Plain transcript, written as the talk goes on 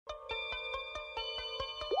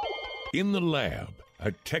In the Lab,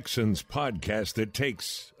 a Texans podcast that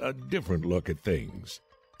takes a different look at things.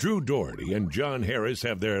 Drew Doherty and John Harris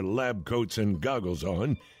have their lab coats and goggles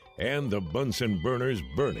on, and the Bunsen burners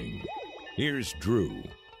burning. Here's Drew.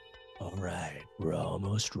 All right, we're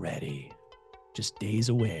almost ready. Just days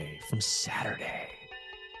away from Saturday.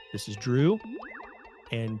 This is Drew.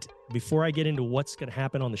 And before I get into what's going to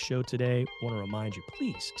happen on the show today, I want to remind you,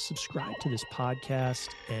 please subscribe to this podcast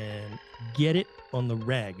and get it on the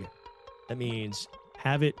reg. That means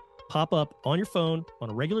have it pop up on your phone on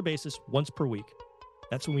a regular basis once per week.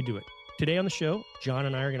 That's when we do it. Today on the show, John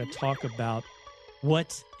and I are going to talk about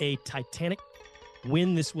what a Titanic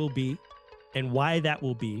win this will be and why that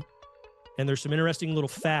will be. And there's some interesting little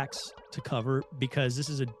facts to cover because this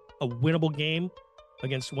is a winnable game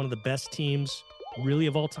against one of the best teams really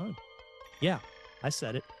of all time. Yeah, I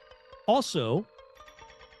said it. Also,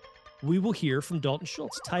 we will hear from Dalton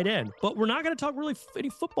Schultz, tight end. But we're not going to talk really any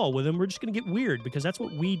football with him. We're just going to get weird because that's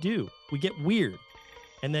what we do. We get weird.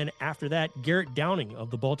 And then after that, Garrett Downing of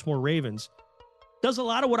the Baltimore Ravens does a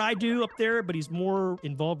lot of what I do up there, but he's more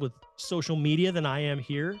involved with social media than I am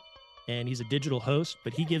here. And he's a digital host,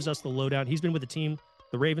 but he gives us the lowdown. He's been with the team,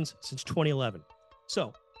 the Ravens, since 2011.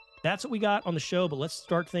 So that's what we got on the show. But let's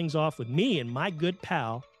start things off with me and my good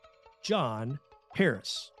pal, John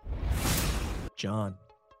Harris. John.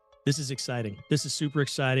 This is exciting. This is super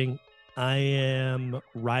exciting. I am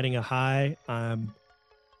riding a high. I'm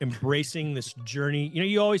embracing this journey. You know,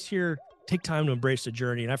 you always hear, take time to embrace the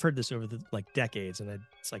journey. And I've heard this over the decades. And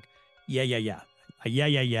it's like, yeah,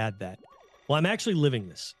 that. Well, I'm actually living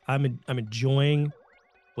this. I'm enjoying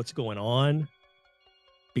what's going on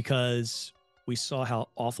because we saw how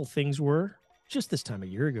awful things were just this time a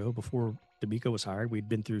year ago before D'Amico was hired. We'd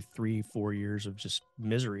been through 3-4 years of just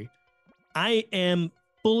misery. I am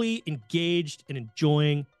fully engaged and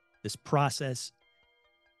enjoying this process.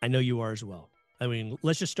 I know you are as well. I mean,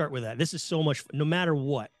 let's just start with that. This is so much fun. No matter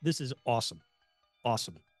what, this is awesome.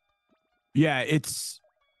 Awesome. Yeah, it's,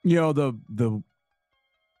 you know,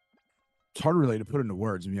 it's hard really to put into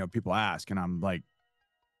words. You know, people ask, and I'm like,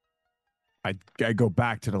 I go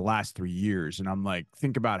back to the last 3 years, and I'm like,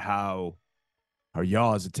 think about how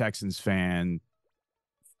y'all as a Texans fan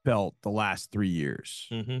felt the last 3 years.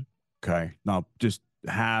 Mm-hmm. Okay. Now just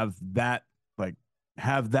have that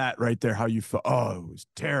right there. How you felt. Oh, it was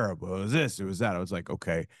terrible. It was this, it was that. I was like,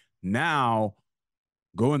 okay, now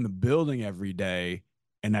go in the building every day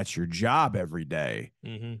and that's your job every day.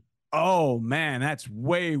 Mm-hmm. Oh man, that's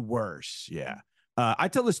way worse. Yeah. I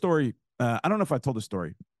tell this story. I don't know if I told the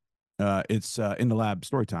story. It's in the lab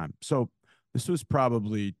story time. So this was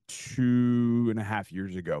probably 2.5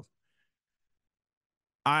 years ago.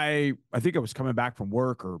 I think I was coming back from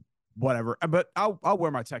work or whatever, but I'll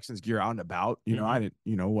wear my Texans gear out and about, you know, I didn't,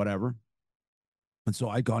 you know, whatever. And so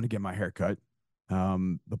I'd gone to get my hair cut.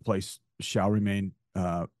 The place shall remain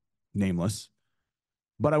nameless,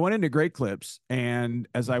 but I went into Great Clips, and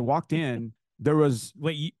as I walked in, there was,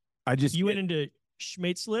 you went into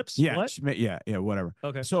Schmate's Lips? Yeah. What? Yeah. Whatever.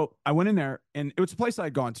 Okay. So I went in there, and it was a place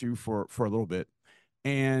I'd gone to for a little bit.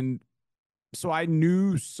 And so I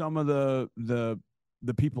knew some of the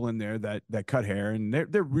people in there that cut hair, and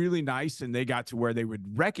they're really nice, and they got to where they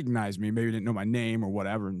would recognize me. Maybe didn't know my name or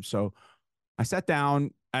whatever. And so I sat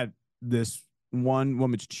down at this one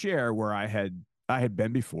woman's chair where I had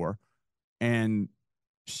been before, and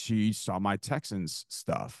she saw my Texans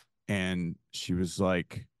stuff, and she was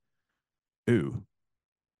like, "Ooh,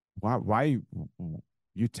 why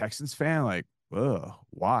you Texans fan? Like, ugh,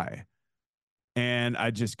 why?" And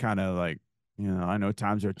I just kind of like, you know, I know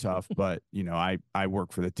times are tough, but, you know, I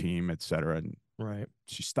work for the team, et cetera. And right.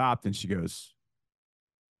 She stopped and she goes,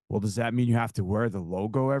 "Well, does that mean you have to wear the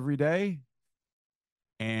logo every day?"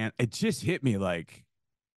 And it just hit me like,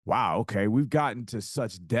 wow, okay, we've gotten to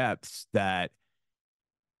such depths that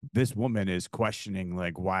this woman is questioning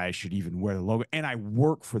like why I should even wear the logo. And I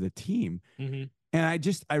work for the team. Mm-hmm.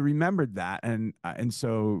 And I remembered that. And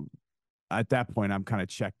so at that point, I'm kind of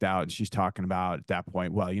checked out. And she's talking about at that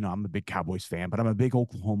point, well, you know, I'm a big Cowboys fan, but I'm a big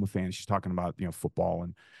Oklahoma fan. She's talking about, you know, football.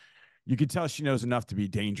 And you can tell she knows enough to be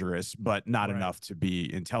dangerous, but not enough to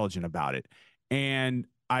be intelligent about it. And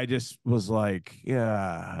I just was like,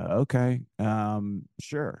 yeah, okay,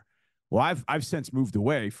 sure. Well, I've since moved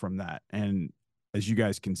away from that. And as you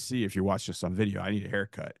guys can see, if you're watching this on video, I need a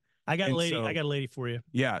haircut. I got a lady for you.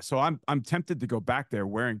 Yeah. So I'm tempted to go back there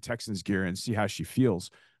wearing Texans gear and see how she feels.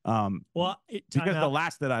 Because the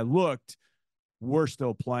last that I looked, we're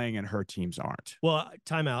still playing and her teams aren't. Well,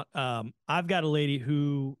 timeout. I've got a lady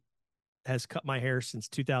who has cut my hair since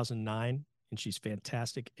 2009, and she's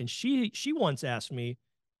fantastic. And she once asked me,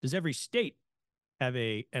 does every state have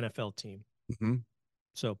a NFL team. Mm-hmm.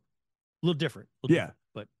 So a little different.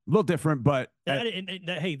 But a little different. But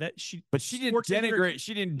hey, she didn't denigrate.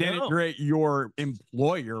 She didn't denigrate your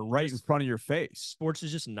employer right in front of your face. Sports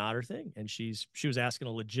is just not her thing, and she was asking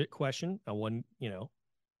a legit question. I wasn't,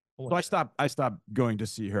 So I stopped going to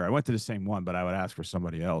see her. I went to the same one, but I would ask for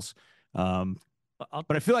somebody else. But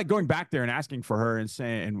I feel like going back there and asking for her and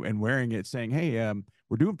saying and wearing it, saying, "Hey,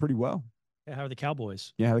 we're doing pretty well." Yeah, how are the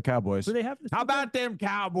Cowboys? Yeah, the Cowboys. Who they have? How about them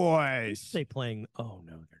Cowboys? They playing? Oh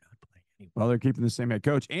no, they're not playing anymore. Well, they're keeping the same head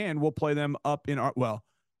coach, and we'll play them up in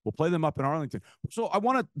Arlington. So I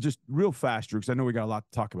want to just real fast, Drew, because I know we got a lot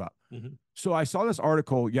to talk about. Mm-hmm. So I saw this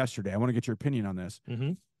article yesterday. I want to get your opinion on this.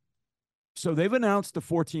 Mm-hmm. So they've announced the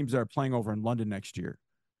 4 teams that are playing over in London next year.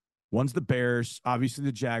 One's the Bears, obviously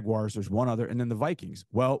the Jaguars. There's one other, and then the Vikings.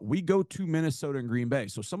 Well, we go to Minnesota and Green Bay.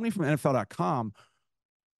 So somebody from NFL.com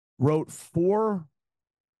wrote 4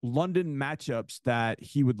 London matchups that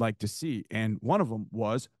he would like to see. And one of them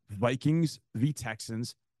was Vikings v.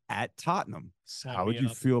 Texans at Tottenham. How would you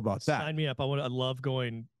feel about that? Sign me up. I love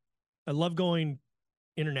going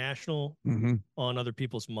international on other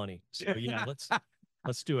people's money. So yeah,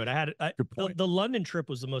 let's do it. The London trip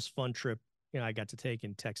was the most fun trip I got to take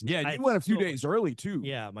in Texas. Yeah, you went a few days early too.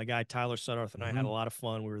 Yeah, my guy Tyler Suddarth and I had a lot of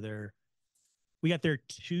fun. We were there. We got there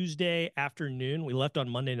Tuesday afternoon. We left on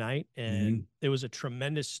Monday night, and it was a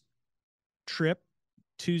tremendous trip.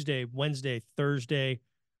 Tuesday, Wednesday, Thursday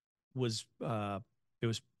was it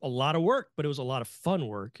was a lot of work, but it was a lot of fun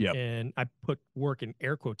work. Yep. And I put work in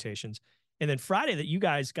air quotations. And then Friday that you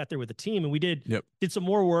guys got there with the team, and we did some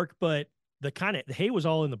more work, but the hay was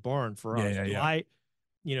all in the barn for us.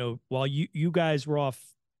 While you guys were off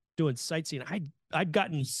doing sightseeing, I'd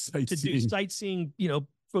gotten to do sightseeing,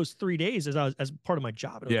 those 3 days as part of my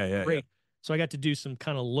job. It was great. So I got to do some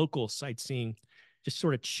kind of local sightseeing, just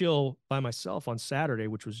sort of chill by myself on Saturday,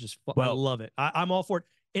 which was just fun. I love it. I'm all for it.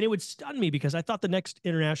 And it would stun me because I thought the next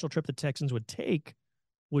international trip the Texans would take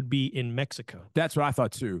would be in Mexico. That's what I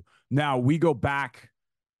thought too. Now we go back.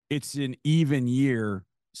 It's an even year.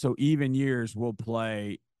 So even years will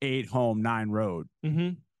play 8 home, 9 road.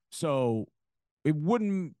 Mm-hmm. So it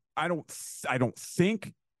wouldn't, I don't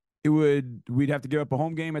think it would, we'd have to give up a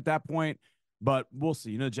home game at that point, but we'll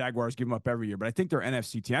see. The Jaguars give them up every year, but I think they're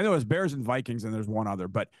NFC team. I know it's Bears and Vikings and there's one other,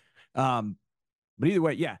 but either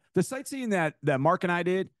way, yeah. The sightseeing that Mark and I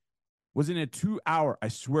did was in a 2-hour, I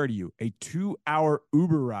swear to you, a 2-hour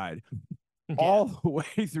Uber ride all the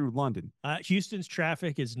way through London. Houston's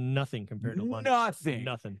traffic is nothing compared to London.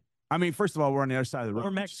 Nothing. I mean, first of all, we're on the other side of the road.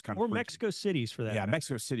 Or Mexico City's for that. Yeah,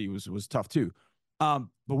 Mexico City was tough too. But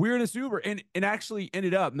we were in this Uber and actually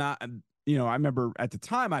ended up not, I remember at the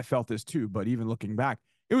time I felt this too, but even looking back,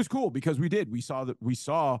 it was cool because we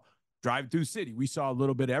saw drive through the city. We saw a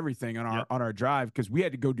little bit of everything on our drive because we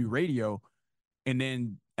had to go do radio and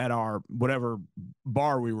then at our whatever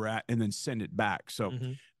bar we were at and then send it back. So,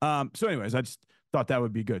 so anyways, I just thought that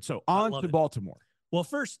would be good. So on to Baltimore. Well,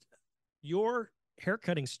 first, your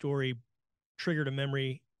haircutting story triggered a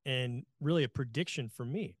memory and really a prediction for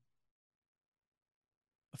me.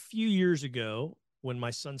 A few years ago, when my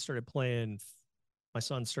son started playing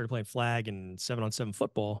flag and 7-on-7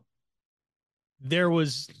 football, there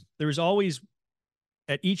was always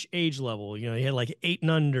at each age level, you had like 8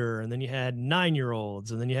 and under, and then you had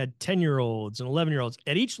 9-year-olds, and then you had 10-year-olds and 11-year-olds.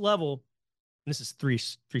 At each level, and this is three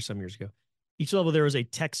some years ago, each level there was a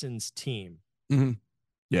Texans team. Mm-hmm.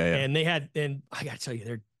 Yeah. And and I got to tell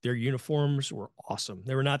you, their uniforms were awesome.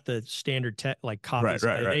 They were not the standard copies.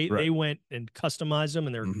 Right. They went and customized them,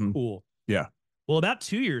 and they're cool. Yeah. Well, about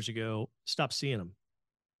 2 years ago, stopped seeing them.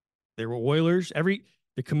 They were Oilers.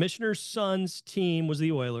 The commissioner's son's team was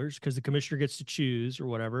the Oilers because the commissioner gets to choose or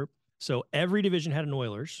whatever. So every division had an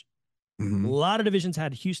Oilers. Mm-hmm. A lot of divisions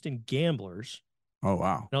had Houston Gamblers. Oh,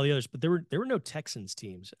 wow. And all the others, but there were no Texans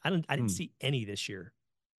teams. I didn't see any this year.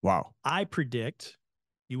 Wow. I predict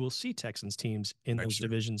you will see Texans teams in those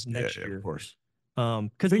divisions next year. Of course.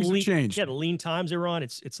 Because things have changed. Yeah, the lean times they were on,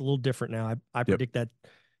 it's a little different now. I predict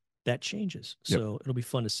that changes. So it'll be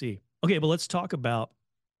fun to see. Okay, but let's talk about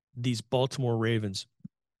these Baltimore Ravens.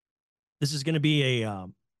 This is going to be a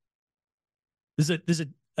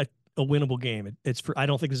winnable game. I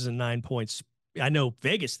don't think this is a 9 points. I know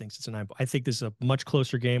Vegas thinks it's a 9. I think this is a much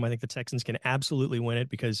closer game. I think the Texans can absolutely win it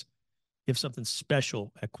because you have something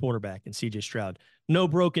special at quarterback in C.J. Stroud. No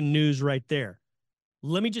broken news right there.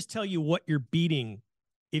 Let me just tell you what you're beating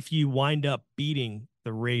if you wind up beating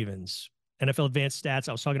the Ravens. NFL Advanced Stats.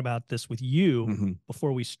 I was talking about this with you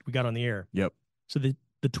before we got on the air. Yep. So the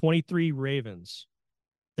 23 Ravens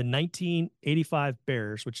the 1985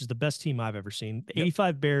 Bears, which is the best team I've ever seen, the Yep.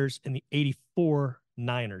 85 Bears, and the 84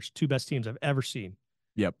 Niners, two best teams I've ever seen.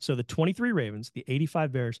 Yep. So the 23 Ravens, the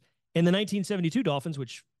 85 Bears, and the 1972 Dolphins,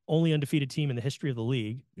 which only undefeated team in the history of the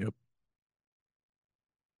league. Yep.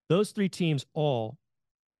 Those three teams all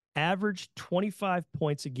averaged 25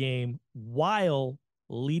 points a game while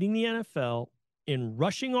leading the NFL in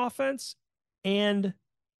rushing offense and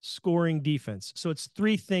scoring defense. So it's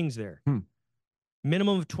three things there.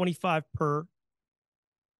 Minimum of 25 per.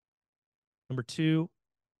 Number two,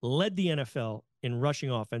 led the NFL in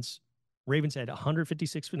rushing offense. Ravens had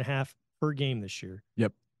 156.5 per game this year.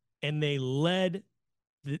 Yep. And they led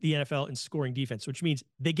the NFL in scoring defense, which means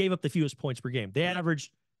they gave up the fewest points per game.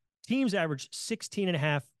 Teams averaged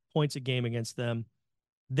 16.5 points a game against them.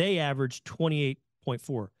 They averaged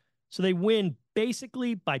 28.4. So they win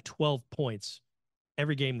basically by 12 points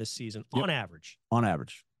every game this season on average. On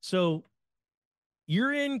average. So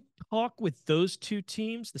you're in talk with those two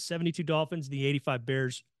teams, the 72 Dolphins, the 85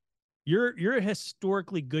 Bears. You're a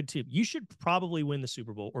historically good team. You should probably win the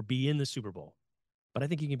Super Bowl or be in the Super Bowl. But I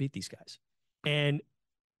think you can beat these guys. And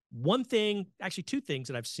one thing, actually two things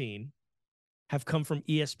that I've seen have come from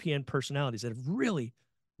ESPN personalities that have really,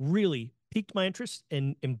 really piqued my interest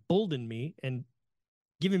and emboldened me and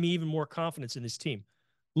given me even more confidence in this team.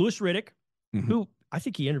 Louis Riddick, who I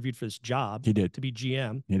think he interviewed for this job. He did. To be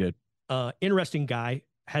GM. He did. Interesting guy,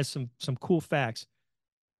 has some cool facts.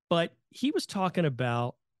 But he was talking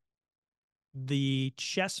about the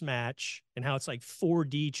chess match and how it's like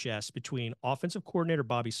 4D chess between offensive coordinator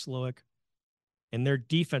Bobby Slowick and their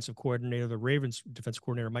defensive coordinator, the Ravens defensive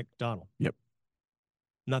coordinator, Mike Donald. Yep.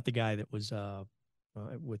 Not the guy that was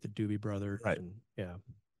with the Doobie Brothers. Right. And, yeah.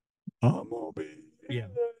 Yeah.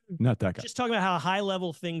 Not that guy. Just talking about how high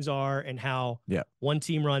level things are and how one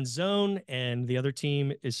team runs zone and the other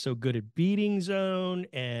team is so good at beating zone,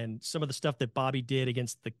 and some of the stuff that Bobby did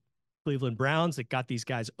against the Cleveland Browns that got these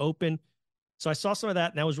guys open. So I saw some of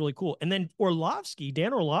that, and that was really cool. And then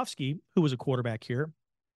Dan Orlovsky, who was a quarterback here,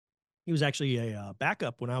 he was actually a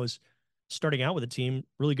backup when I was starting out with the team.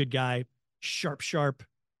 Really good guy, sharp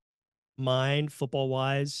mind,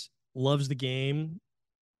 football-wise, loves the game,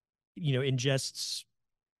 ingests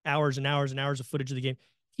hours and hours and hours of footage of the game.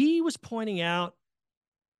 He was pointing out,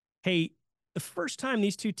 hey, the first time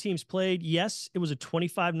these two teams played, yes, it was a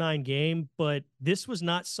 25-9 game, but this was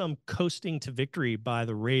not some coasting to victory by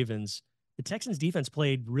the Ravens. The Texans defense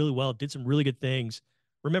played really well, did some really good things.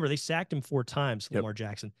 Remember, they sacked him 4 times, Lamar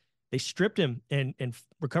Jackson. They stripped him and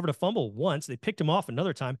recovered a fumble once. They picked him off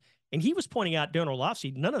another time. And he was pointing out, Dan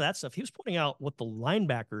Orlovsky, none of that stuff. He was pointing out what the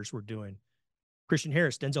linebackers were doing. Christian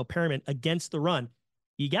Harris, Denzel Perryman against the run.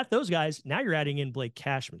 You got those guys. Now you're adding in Blake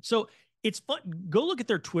Cashman. So it's fun. Go look at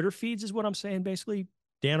their Twitter feeds is what I'm saying, basically.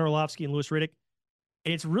 Dan Orlovsky and Louis Riddick.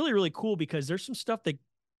 And it's really, really cool because there's some stuff that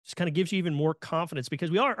just kind of gives you even more confidence, because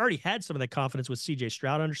we already had some of that confidence with C.J.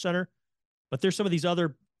 Stroud under center. But there's some of these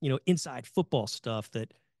other, inside football stuff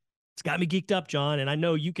that it's got me geeked up, John. And I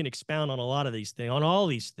know you can expound on a lot of these things, on all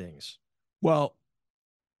these things. Well,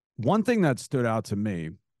 one thing that stood out to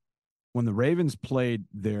me when the Ravens played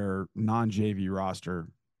their non-JV roster,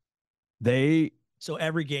 So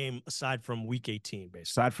every game aside from week 18, basically.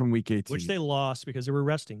 Aside from week 18. Which they lost because they were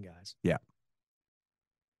resting guys. Yeah.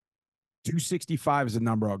 265 is a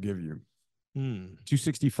number I'll give you.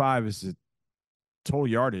 265 is the total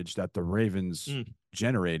yardage that the Ravens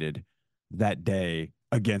generated that day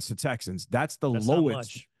against the Texans. That's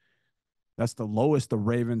lowest. That's the lowest the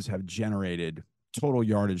Ravens have generated total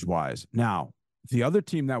yardage wise. Now, the other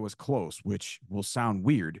team that was close, which will sound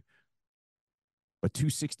weird, but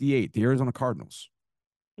 268, the Arizona Cardinals.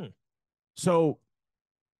 So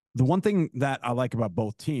the one thing that I like about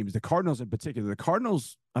both teams, the Cardinals in particular, the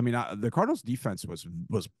Cardinals defense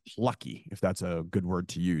was plucky, if that's a good word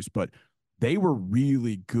to use, but they were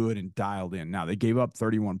really good and dialed in. Now, they gave up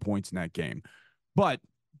 31 points in that game, but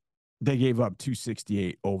they gave up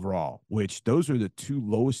 268 overall, which those are the two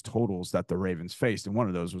lowest totals that the Ravens faced, and one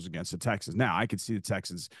of those was against the Texans. Now, I could see the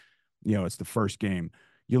Texans, it's the first game.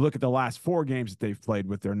 You look at the last 4 games that they've played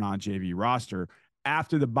with their non-JV roster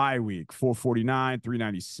after the bye week, 449,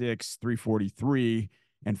 396, 343,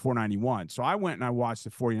 and 491. So I went and I watched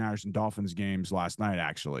the 49ers and Dolphins games last night,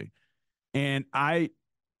 actually. And I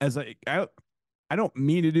don't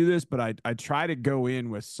mean to do this, but I try to go in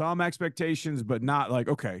with some expectations, but not like,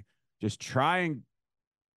 okay, just try and,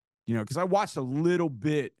 because I watched a little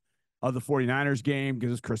bit of the 49ers game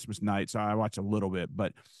because it's Christmas night. So I watched a little bit,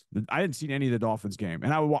 but I hadn't seen any of the Dolphins game.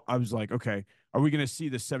 And I was like, okay, are we going to see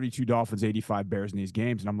the 72 Dolphins, 85 Bears in these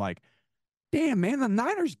games? And I'm like, damn, man, the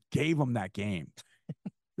Niners gave them that game.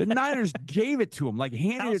 The Niners gave it to him, like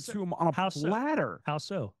handed How it so? to him on a How so? platter. How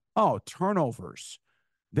so? Oh, turnovers.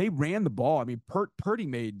 They ran the ball. I mean, Purdy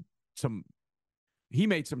made some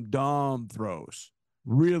dumb throws,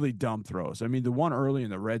 really dumb throws. I mean, the one early in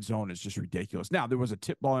the red zone is just ridiculous. Now, there was a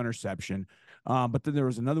tip ball interception, but then there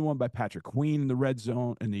was another one by Patrick Queen in the red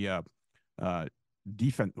zone, in the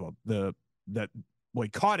defense. Well, he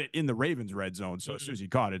caught it in the Ravens red zone. So as soon as he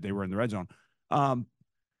caught it, they were in the red zone.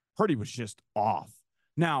 Purdy was just off.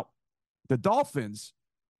 Now, the Dolphins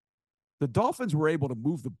were able to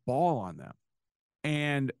move the ball on them.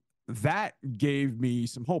 And that gave me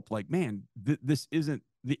some hope. Like, man, this isn't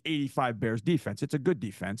the 85 Bears defense. It's a good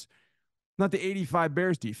defense, not the 85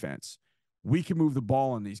 Bears defense. We can move the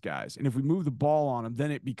ball on these guys. And if we move the ball on them,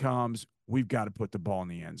 then it becomes, we've got to put the ball in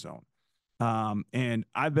the end zone. And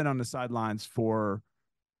I've been on the sidelines for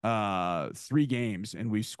 3 games,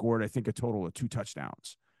 and we scored, I think, a total of 2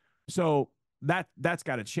 touchdowns. So that's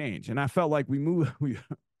got to change. And I felt like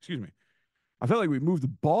I felt like we moved the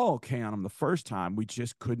ball okay on them the first time. We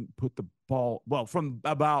just couldn't put the ball, from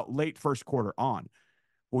about late first quarter on,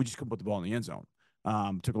 we just couldn't put the ball in the end zone.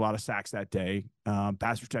 Took a lot of sacks that day.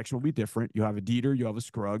 Pass protection will be different. You have a Dieter, you have a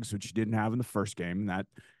Scruggs, which you didn't have in the first game, and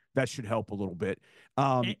that should help a little bit.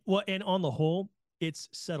 And on the whole, it's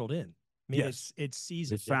settled in. I mean, yes, it's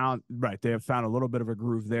seasoned. They have found a little bit of a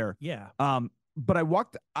groove there. Yeah. But I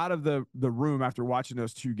walked out of the room after watching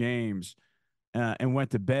those 2 games and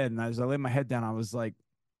went to bed. And as I laid my head down, I was like,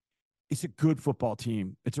 it's a good football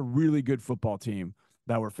team. It's a really good football team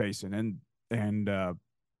that we're facing. And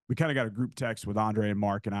we kind of got a group text with Andre and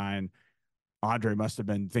Mark and I, and Andre must have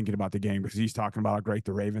been thinking about the game because he's talking about how great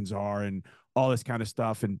the Ravens are and all this kind of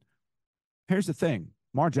stuff. And here's the thing.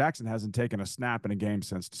 Lamar Jackson hasn't taken a snap in a game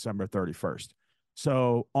since December 31st.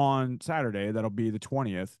 So on Saturday, that'll be the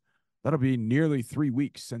 20th. That'll be nearly 3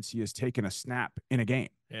 weeks since he has taken a snap in a game.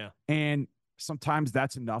 Yeah. And sometimes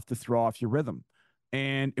that's enough to throw off your rhythm.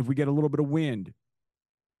 And if we get a little bit of wind,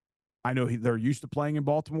 I know they're used to playing in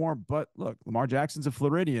Baltimore, but look, Lamar Jackson's a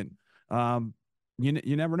Floridian. You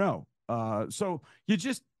never know. So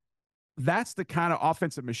that's the kind of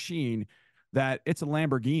offensive machine that it's a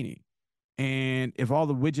Lamborghini. And if all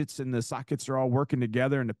the widgets and the sockets are all working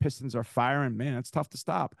together and the pistons are firing, man, it's tough to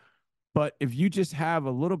stop. But if you just have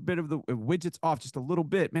a little bit of the widgets off, just a little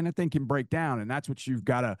bit, man, that thing can break down. And that's what you've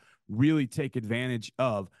got to really take advantage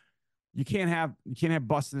of. You can't have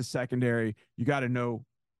busts in the secondary. You got to know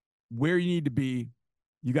where you need to be.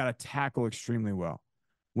 You got to tackle extremely well.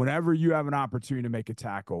 Whenever you have an opportunity to make a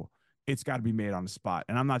tackle, it's got to be made on the spot.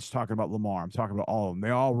 And I'm not just talking about Lamar. I'm talking about all of them. They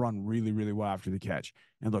all run really, really well after the catch.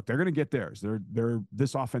 And look, they're going to get theirs.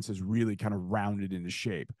 This offense is really kind of rounded into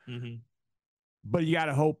shape. Mm-hmm. But you got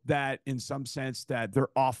to hope that in some sense that they're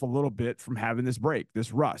off a little bit from having this break,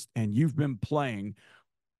 this rust. And you've been playing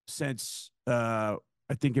since I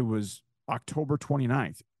think it was October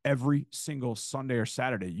 29th. Every single Sunday or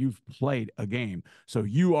Saturday, you've played a game. So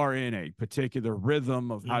you are in a particular rhythm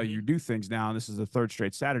of how you do things now. And this is the 3rd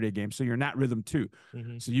straight Saturday game. So you're in that rhythm too.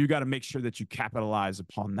 Mm-hmm. So you got to make sure that you capitalize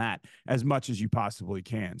upon that as much as you possibly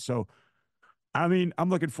can. So, I mean, I'm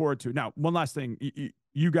looking forward to it. Now, one last thing.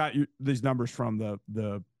 You got these numbers from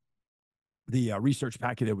the research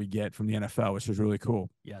packet that we get from the NFL, which is really cool.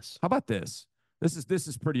 Yes. How about this? This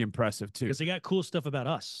is pretty impressive too. Because they got cool stuff about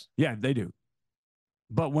us. Yeah, they do.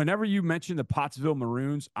 But whenever you mention the Pottsville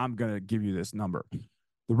Maroons, I'm going to give you this number.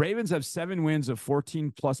 The Ravens have 7 wins of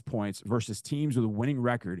 14-plus points versus teams with a winning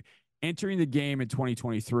record entering the game in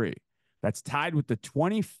 2023. That's tied with the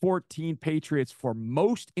 2014 Patriots for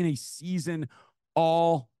most in a season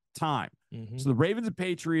all time. Mm-hmm. So the Ravens and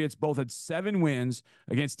Patriots both had 7 wins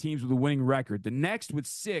against teams with a winning record. The next with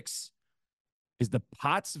 6 is the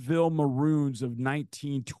Pottsville Maroons of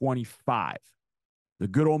 1925. The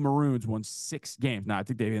good old Maroons won 6 games. Now, I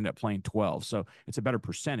think they ended up playing 12, so it's a better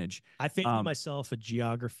percentage. I think myself a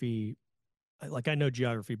geography, like I know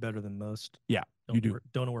geography better than most. Yeah, you do.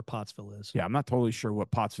 Don't know where Pottsville is. Yeah, I'm not totally sure what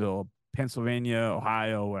Pottsville, Pennsylvania,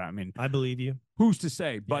 Ohio, I mean. I believe you. Who's to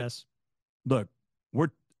say? But yes. Look,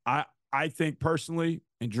 I think personally,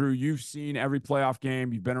 and Drew, you've seen every playoff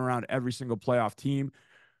game. You've been around every single playoff team.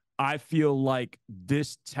 I feel like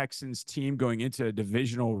this Texans team going into a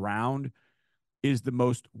divisional round is the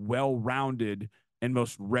most well-rounded and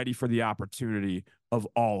most ready for the opportunity of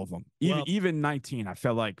all of them. Even 19, I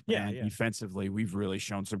felt like defensively, we've really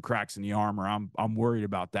shown some cracks in the armor. I'm worried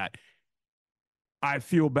about that. I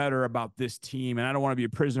feel better about this team, and I don't want to be a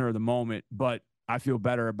prisoner of the moment, but I feel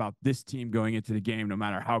better about this team going into the game, no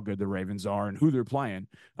matter how good the Ravens are and who they're playing.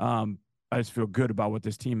 I just feel good about what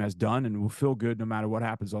this team has done, and will feel good no matter what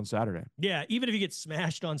happens on Saturday. Yeah, even if you get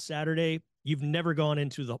smashed on Saturday, you've never gone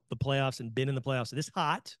into the playoffs and been in the playoffs this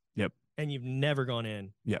hot. Yep. And you've never gone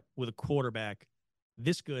in Yep. with a quarterback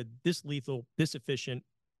this good, this lethal, this efficient,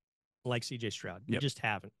 like CJ Stroud. You just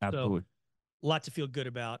haven't. Absolutely. So, a lot to feel good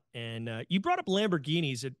about. And you brought up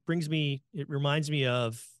Lamborghinis. It reminds me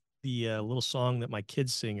of the little song that my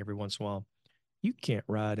kids sing every once in a while. You can't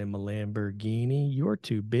ride in my Lamborghini. You're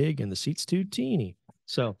too big and the seat's too teeny.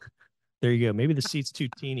 So there you go. Maybe the seat's too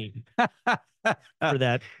teeny for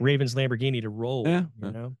that Ravens Lamborghini to roll. Yeah.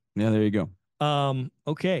 You know? Yeah, there you go.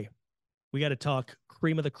 Okay. We got to talk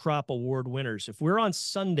cream of the crop award winners. If we're on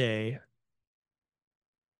Sunday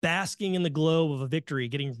basking in the glow of a victory,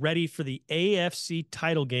 getting ready for the AFC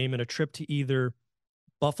title game and a trip to either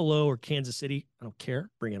Buffalo or Kansas City, I don't care.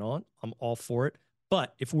 Bring it on. I'm all for it.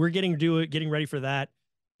 But if we're getting ready for that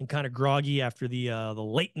and kind of groggy after the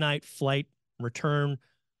late night flight return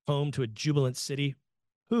home to a jubilant city,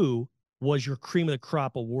 who was your cream of the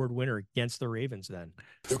crop award winner against the Ravens then?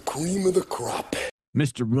 The cream of the crop.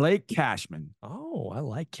 Mr. Blake Cashman. Oh, I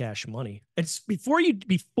like Cash Money. It's before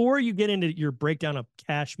you get into your breakdown of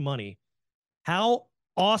Cash Money, how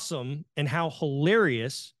awesome and how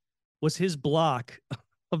hilarious was his block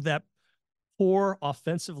of that poor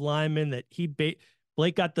offensive lineman that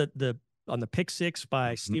Blake got the on the pick six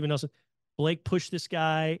by Steven Nelson. Blake pushed this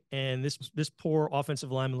guy, and this poor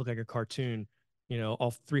offensive lineman looked like a cartoon.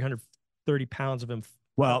 All 330 pounds of him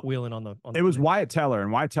wheeling on the. It was Wyatt Teller,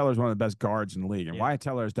 and Wyatt Teller is one of the best guards in the league, and Wyatt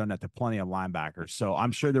Teller has done that to plenty of linebackers. So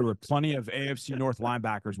I'm sure there were plenty of AFC North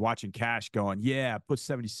linebackers watching Cash, going, "Yeah, put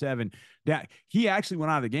 77." He actually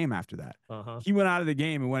went out of the game after that. He went out of the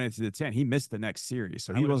game and went into the 10. He missed the next series,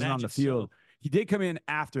 so he wasn't on the field. So. He did come in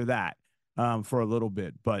after that for a little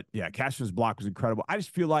bit, but yeah, Cashman's block was incredible. I just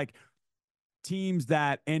feel like teams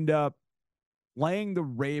that end up playing the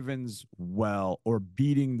Ravens well or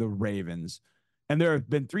beating the Ravens. And there have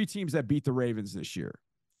been 3 teams that beat the Ravens this year.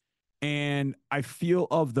 And I feel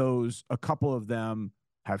of those, a couple of them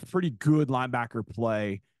have pretty good linebacker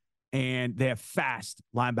play, and they have fast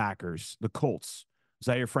linebackers. The Colts,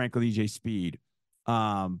 Zaire Franklin, EJ Speed,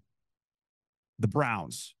 the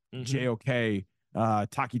Browns, JOK,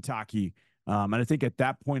 Taki. And I think at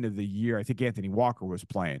that point of the year, I think Anthony Walker was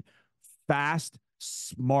playing. Fast,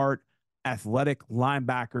 smart, athletic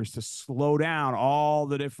linebackers to slow down all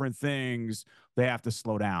the different things they have to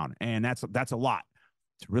slow down. And that's a lot.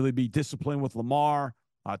 To really be disciplined with Lamar,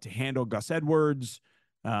 to handle Gus Edwards,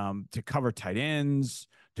 to cover tight ends,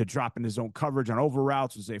 to drop into zone coverage on over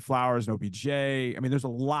routes with Zay Flowers and OBJ. I mean, there's a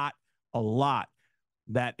lot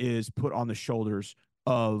that is put on the shoulders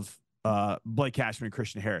of Blake Cashman and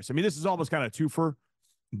Christian Harris. I mean, this is almost kind of a twofer,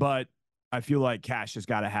 but I feel like Cash has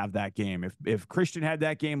got to have that game. If Christian had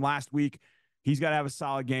that game last week, he's got to have a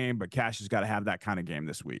solid game, but Cash has got to have that kind of game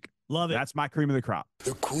this week. Love it. That's my cream of the crop.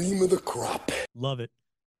 The cream of the crop. Love it.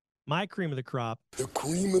 My cream of the crop. The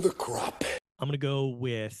cream of the crop. I'm going to go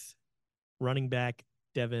with running back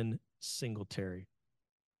Devin Singletary.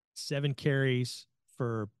 7 carries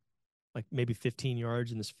for like maybe 15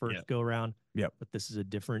 yards in this first go around. Yep. But this is a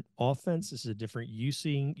different offense. This is a different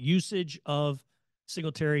usage of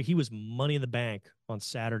Singletary. He was money in the bank on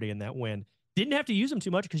Saturday in that win. Didn't have to use him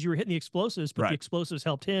too much because you were hitting the explosives, but the explosives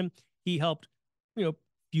helped him. He helped,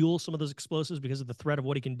 fuel some of those explosives because of the threat of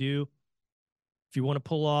what he can do. If you want to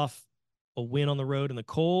pull off a win on the road in the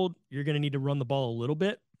cold, you're going to need to run the ball a little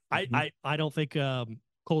bit. I don't think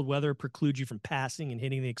cold weather precludes you from passing and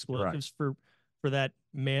hitting the explosives for that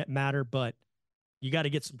matter, but you got to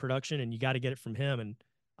get some production and you got to get it from him. And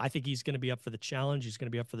I think he's going to be up for the challenge. He's going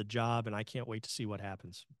to be up for the job, and I can't wait to see what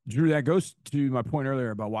happens. Drew, that goes to my point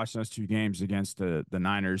earlier about watching those 2 games against the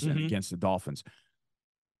Niners and against the Dolphins.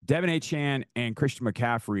 Devin Achane and Christian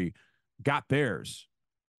McCaffrey got theirs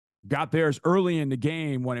early in the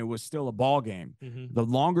game when it was still a ball game. The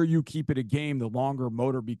longer you keep it a game, the longer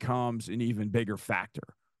motor becomes an even bigger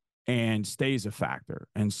factor and stays a factor.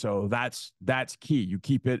 And so that's key. You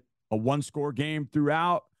keep it a 1-score game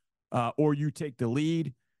throughout, or you take the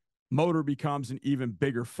lead, motor becomes an even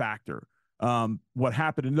bigger factor. What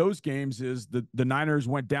happened in those games is the Niners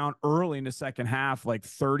went down early in the second half, like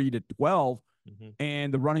 30-12,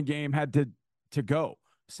 and the running game had to go.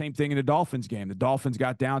 Same thing in the Dolphins game. The Dolphins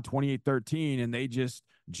got down 28-13, and they just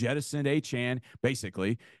jettisoned Achane,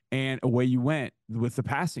 basically, and away you went with the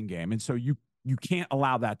passing game. And so you can't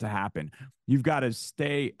allow that to happen. You've got to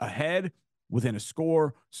stay ahead within a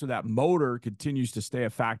score so that motor continues to stay a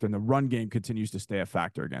factor and the run game continues to stay a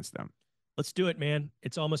factor against them. Let's do it, man.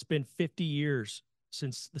 It's almost been 50 years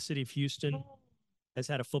since the city of Houston has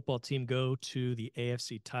had a football team go to the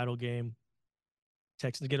AFC title game.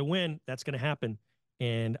 Texans get a win. That's going to happen.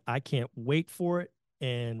 And I can't wait for it.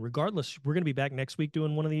 And regardless, we're going to be back next week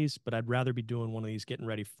doing one of these, but I'd rather be doing one of these getting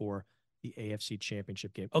ready for the AFC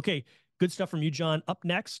Championship game. Okay, good stuff from you, John. Up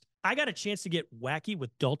next, I got a chance to get wacky with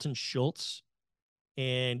Dalton Schultz.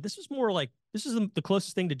 And this is the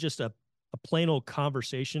closest thing to just a plain old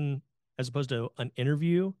conversation as opposed to an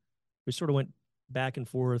interview. We sort of went back and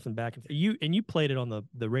forth and back and forth. You played it on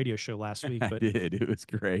the radio show last week. But I did. It was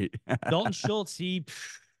great. Dalton Schultz, he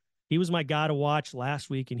was my guy to watch last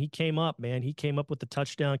week, and he came up, man. He came up with the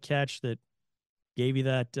touchdown catch that gave you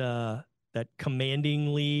that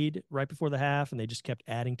commanding lead right before the half, and they just kept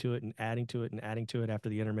adding to it and adding to it and adding to it after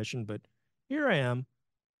the intermission. But here I am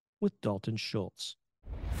with Dalton Schultz.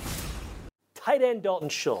 Tight end Dalton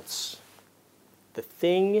Schultz. The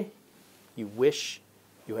thing you wish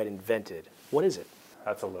you had invented. What is it?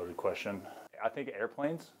 That's a loaded question. I think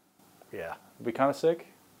airplanes. Yeah. Would be kind of sick.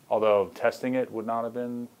 Although testing it would not have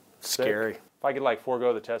been scary. Sick. If I could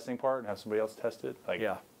forego the testing part and have somebody else test it,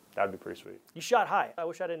 that'd be pretty sweet. You shot high. I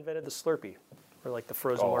wish I'd invented the Slurpee or the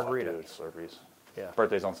frozen margarita. Dude, Slurpees. Yeah.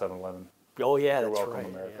 Birthday's on 7-Eleven. Oh yeah, You're that's welcome, right.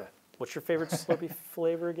 America. Yeah. What's your favorite Slurpee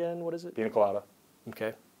flavor again? What is it? Pina colada.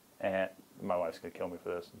 Okay. And my wife's gonna kill me for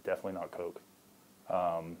this. Definitely not Coke.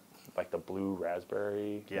 The blue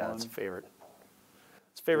raspberry. Yeah, one. that's a favorite.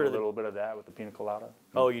 It's a favorite. Do a little bit of that with the pina colada.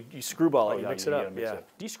 Oh, you screwball it. You yeah, mix you it gotta up. mix Yeah. it.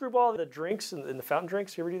 Do you screwball the drinks and the fountain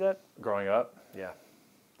drinks? You ever do that? Growing up, Yeah.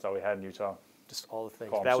 that's all we had in Utah. Just all the things.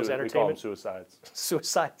 Call 'em That was We call them entertainment. suicides.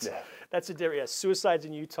 Suicides. Yeah. That's a different. Yeah. Suicides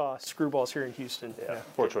in Utah. Screwballs here in Houston. Yeah.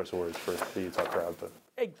 Poor choice of words for the Utah crowd, but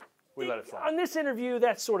Hey, we let it slide. on this interview,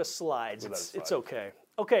 that sort of slides. We let it slide. It's okay.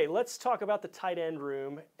 Okay, let's talk about the tight end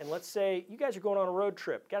room. And let's say you guys are going on a road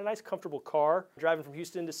trip. Got a nice, comfortable car, driving from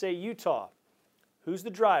Houston to, say, Utah. Who's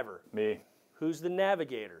the driver? Me, Who's the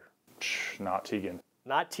navigator? not Tegan.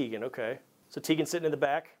 Not Tegan, okay. So Tegan's sitting in the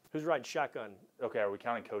back. Who's riding shotgun? Okay, are we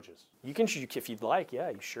counting coaches? You can shoot if you'd like. Yeah,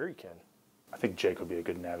 you can. I think Jake would be a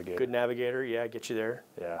good navigator. Good navigator. Yeah, get you there.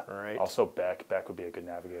 Yeah. All right. Also, Beck. Beck would be a good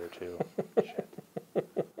navigator too. Shit.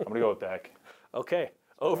 I'm gonna go with Beck. Okay.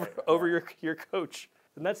 Over your coach.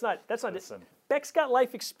 And that's not Listen. Beck's got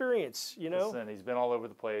life experience, you know? Listen, he's been all over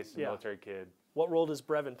the place. He's a Yeah. military kid. What role does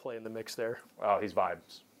Brevin play in the mix there? Oh, he's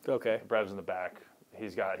vibes. Okay. Brev's in the back.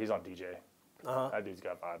 He's on DJ. That dude's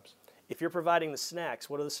got vibes. If you're providing the snacks,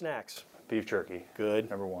 what are the snacks? Beef jerky. Good.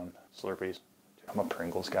 Number one. Slurpees. I'm a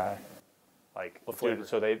Pringles guy. What flavor? Dude,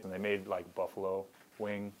 so they made buffalo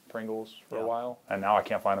wing Pringles for a while, and now I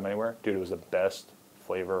can't find them anywhere. Dude, it was the best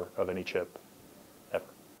flavor of any chip ever.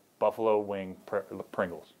 Buffalo wing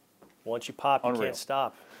Pringles. Once you pop, you Unreal. can't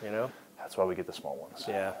stop, you know? That's why we get the small ones.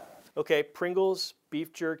 Yeah. Okay, Pringles,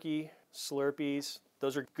 beef jerky, Slurpees.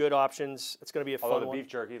 Those are good options. It's going to be a fun Although the one. beef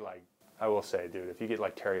jerky, I will say, dude, if you get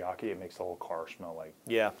teriyaki, it makes the whole car smell like.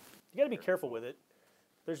 Yeah. You got to be careful with it.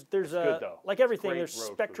 There's good, though. like everything, Great there's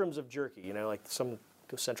road spectrums of jerky, you know, like some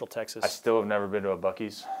go Central Texas. I still have never been to a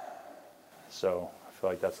Buc-ee's, so I feel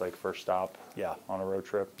like that's first stop. Yeah. On a road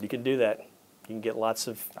trip. You can do that. You can get lots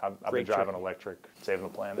of I've been great driving jerky. electric, saving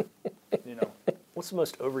the planet. You know. What's the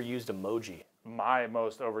most overused emoji? My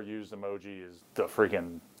most overused emoji is the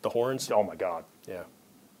freaking. The horns? Oh my God. Yeah.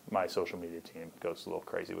 My social media team goes a little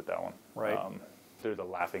crazy with that one. Right. Dude, the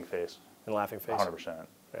laughing face. And laughing face. 100%.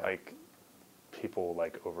 Yeah. People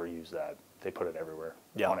overuse that. They put it everywhere.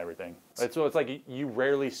 Yeah. On everything. It's you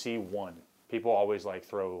rarely see one. People always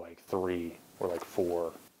throw 3 or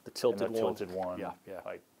 4. The tilted and the one. tilted one. Yeah, yeah.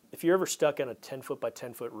 If you're ever stuck in a 10-foot by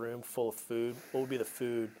 10-foot room full of food, what would be the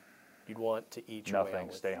food you'd want to eat your way out Nothing.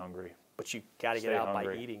 with? Stay hungry. But you got to get Stay out by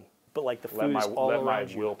hungry. eating. But the Let food my is all let my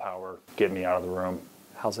around you. willpower get me out of the room.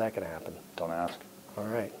 How's that going to happen? Don't ask. All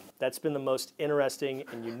right. That's been the most interesting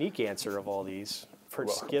and unique answer of all these. For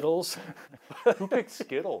welcome. Skittles, Who picked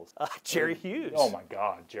Skittles? Jerry Hughes. Oh my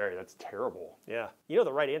God, Jerry, that's terrible. Yeah. You know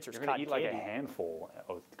the right answer is You're gonna cotton eat candy. a handful.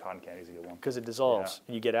 Oh, cotton candy's a good one. Because it dissolves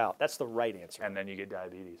and you get out. That's the right answer. And then you get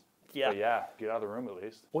diabetes. Yeah. But yeah, get out of the room at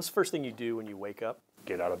least. What's the first thing you do when you wake up?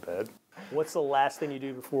 Get out of bed. What's the last thing you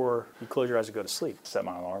do before you close your eyes and go to sleep? Set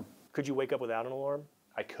my alarm. Could you wake up without an alarm?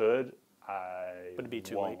 I could. But it'd be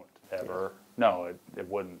too won't late. ever. No, it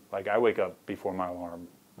wouldn't. I wake up before my alarm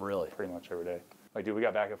Really? pretty much every day. Dude, we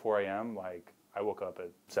got back at 4 a.m. I woke up at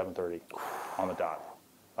 7:30 on the dot.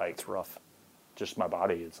 It's rough. Just my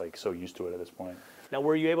body, it's so used to it at this point. Now,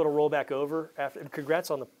 were you able to roll back over after?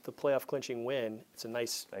 Congrats on the playoff clinching win. It's a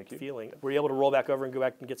nice Thank you. feeling. Were you able to roll back over and go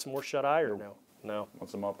back and get some more shut eye, or no? No,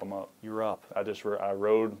 Once I'm up, I'm up. you were up. I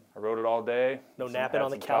rode it all day. No Some- napping had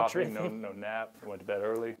on the some couch or coffee, anything? No nap. Went to bed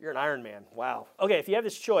early. You're an Iron Man. Wow. Okay, if you have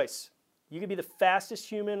this choice, you could be the fastest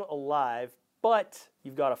human alive, but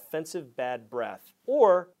you've got offensive bad breath,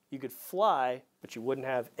 or You could fly, but you wouldn't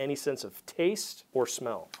have any sense of taste or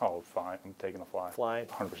smell. Oh, fine. I'm taking the fly. Flying?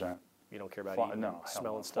 100%. You don't care about eating,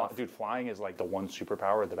 smelling stuff? Dude, flying is like the one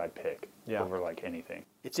superpower that I'd pick over like anything.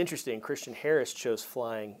 It's interesting. Christian Harris chose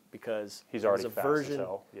flying because he's already fast as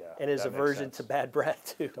hell. Yeah, and his aversion to bad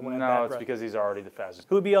breath, too. No, it's because he's already the fastest.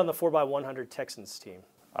 Who would be on the 4x100 Texans team?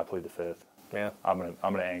 I plead the fifth. Yeah. I'm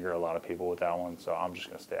gonna anger a lot of people with that one, so I'm just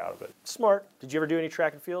gonna stay out of it. Smart. Did you ever do any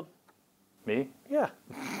track and field? Me? Yeah.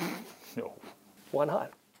 No. Why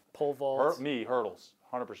not? Pole vaults. Hurdles,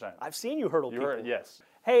 100%. I've seen you hurdle people. Yes.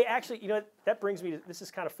 Hey, actually, you know what? That brings me to, this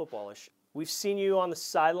is kind of footballish. We've seen you on the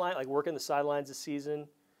sideline, like working the sidelines this season,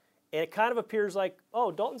 and it kind of appears like,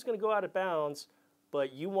 oh, Dalton's going to go out of bounds,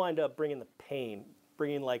 but you wind up bringing the pain,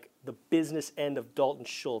 bringing like the business end of Dalton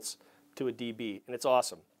Schultz to a DB, and it's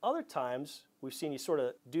awesome. Other times, we've seen you sort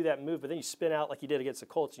of do that move, but then you spin out like you did against the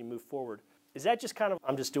Colts and you move forward. Is that just kind of,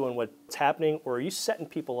 I'm just doing what's happening, or are you setting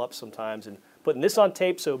people up sometimes and putting this on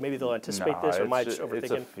tape so maybe they'll anticipate this, or am I just overthinking?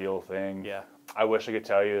 It's a feel thing. Yeah. I wish I could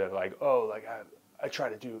tell you that, like, oh, like I try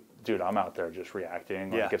to do, dude, I'm out there just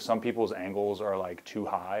reacting. Like, if some people's angles are like too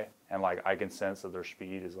high and like I can sense that their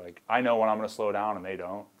speed is like, I know when I'm going to slow down and they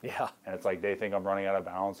don't. Yeah. And it's like they think I'm running out of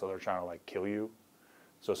bounds, so they're trying to like kill you.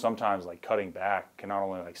 So sometimes like cutting back can not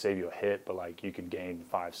only like save you a hit, but like you can gain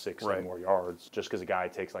 5, 6, 7 more yards just because a guy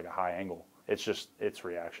takes like a high angle. It's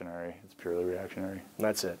reactionary. It's purely reactionary.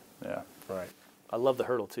 That's it. Yeah. Right. I love the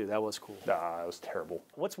hurdle too. That was cool. Nah, it was terrible.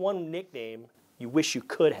 What's one nickname you wish you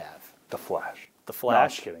could have? The Flash. The Flash? No, I'm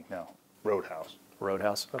just kidding. No. Roadhouse.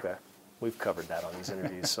 Roadhouse. Okay. We've covered that on these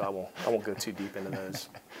interviews, so I won't go too deep into those.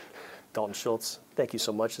 Dalton Schultz, thank you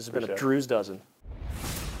so much. This has been a Drew's Dozen.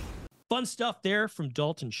 Fun stuff there from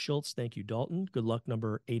Dalton Schultz. Thank you, Dalton. Good luck,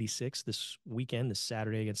 number 86, this weekend, this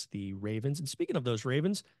Saturday against the Ravens. And speaking of those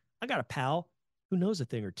Ravens, I got a pal who knows a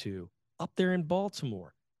thing or two up there in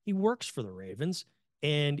Baltimore. He works for the Ravens,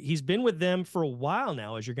 and he's been with them for a while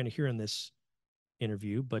now, as you're going to hear in this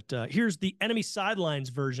interview. But here's the enemy sidelines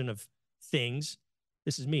version of things.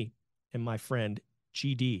 This is me and my friend,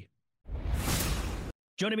 GD.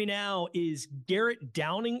 Joining me now is Garrett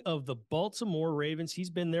Downing of the Baltimore Ravens.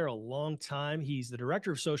 He's been there a long time. He's the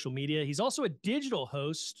director of social media. He's also a digital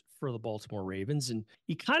host for the Baltimore Ravens, and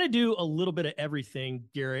you kind of do a little bit of everything,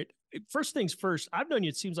 Garrett. First things first, I've known you,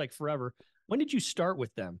 it seems like forever. When did you start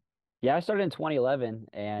with them? Yeah, I started in 2011,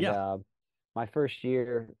 and my first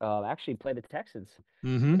year actually played the Texans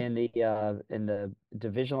in the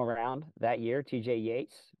divisional round that year. T.J.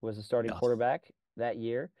 Yates was the starting quarterback that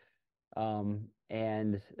year.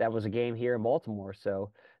 And that was a game here in Baltimore.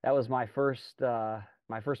 So that was my first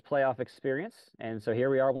playoff experience. And so here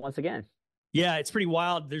we are once again. Yeah, it's pretty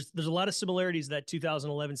wild. There's a lot of similarities that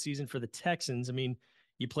 2011 season for the Texans. I mean,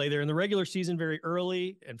 you play there in the regular season very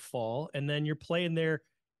early and fall, and then you're playing there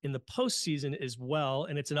in the postseason as well.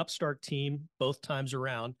 And it's an upstart team both times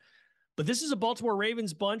around. But this is a Baltimore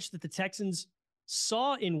Ravens bunch that the Texans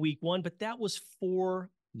saw in week 1, but that was 4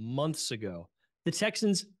 months ago. The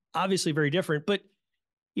Texans, obviously very different, but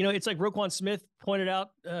you know, it's like Roquan Smith pointed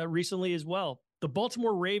out recently as well. The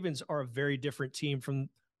Baltimore Ravens are a very different team from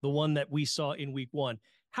the one that we saw in week 1.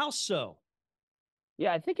 How so?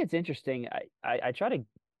 Yeah, I think it's interesting. I try to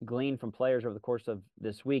glean from players over the course of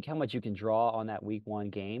this week how much you can draw on that week 1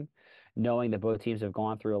 game, knowing that both teams have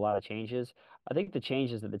gone through a lot of changes. I think the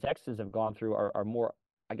changes that the Texans have gone through are more,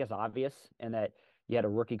 I guess, obvious, in that you had a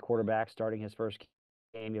rookie quarterback starting his first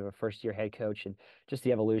game, you have a first-year head coach, and just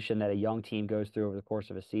the evolution that a young team goes through over the course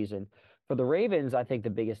of a season. For the Ravens, I think the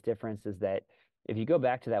biggest difference is that if you go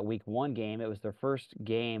back to that week 1 game, it was their first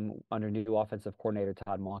game under new offensive coordinator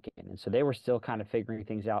Todd Monken. And so they were still kind of figuring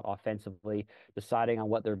things out offensively, deciding on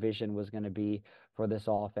what their vision was going to be for this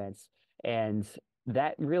offense. And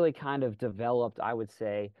that really kind of developed, I would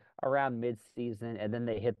say, around mid-season, and then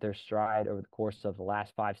they hit their stride over the course of the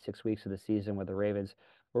last 5-6 weeks of the season, where the Ravens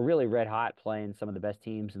were really red hot, playing some of the best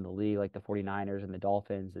teams in the league, like the 49ers and the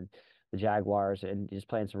Dolphins and the Jaguars, and just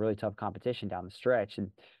playing some really tough competition down the stretch. And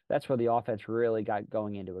that's where the offense really got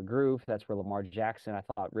going into a groove. That's where Lamar Jackson, I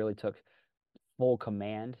thought, really took full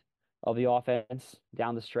command of the offense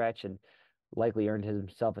down the stretch and likely earned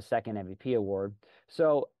himself a second MVP award.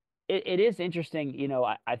 So it is interesting. You know,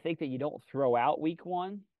 I think that you don't throw out week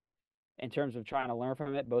 1 in terms of trying to learn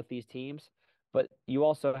from it, both these teams. But you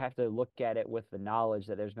also have to look at it with the knowledge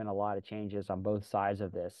that there's been a lot of changes on both sides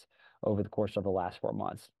of this over the course of the last 4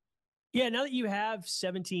 months. Yeah, now that you have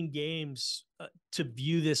 17 games to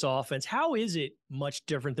view this offense, how is it much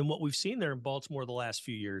different than what we've seen there in Baltimore the last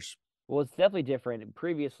few years? Well, it's definitely different.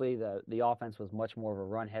 Previously, the offense was much more of a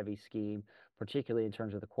run-heavy scheme, particularly in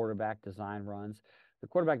terms of the quarterback design runs. The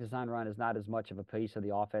quarterback design run is not as much of a piece of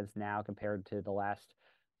the offense now compared to the last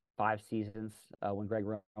 5 seasons when Greg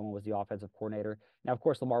Roman was the offensive coordinator. Now, of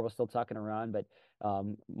course, Lamar was still tucking a run, but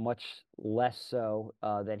much less so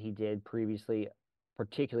than he did previously,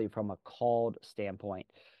 particularly from a called standpoint.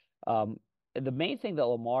 The main thing that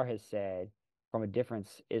Lamar has said from a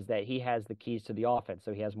difference is that he has the keys to the offense.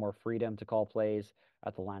 So he has more freedom to call plays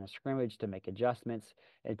at the line of scrimmage, to make adjustments.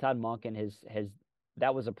 And Todd Monken has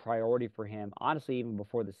that was a priority for him, honestly, even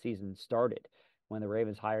before the season started. When the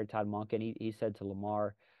Ravens hired Todd Monken, he said to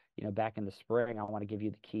Lamar, back in the spring, I want to give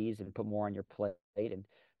you the keys and put more on your plate. And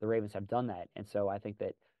the Ravens have done that. And so I think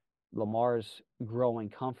that Lamar's growing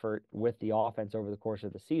comfort with the offense over the course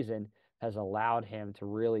of the season has allowed him to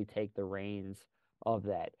really take the reins of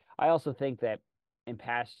that. I also think that in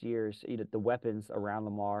past years, the weapons around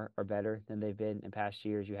Lamar are better than they've been in past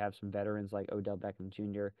years. You have some veterans like Odell Beckham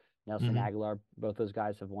Jr., Nelson Aguilar. Both those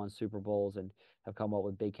guys have won Super Bowls and have come up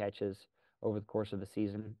with big catches over the course of the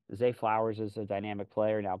season. Zay Flowers is a dynamic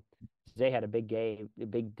player. Now, Zay had a big day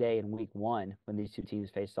in week 1 when these two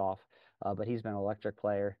teams faced off, but he's been an electric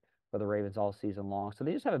player for the Ravens all season long. So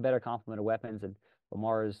they just have a better complement of weapons, and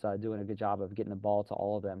Lamar is doing a good job of getting the ball to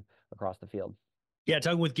all of them across the field. Yeah,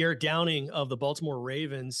 talking with Garrett Downing of the Baltimore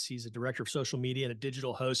Ravens. He's a director of social media and a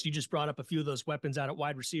digital host. You just brought up a few of those weapons out at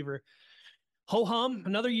wide receiver. Ho-hum,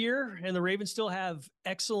 another year, and the Ravens still have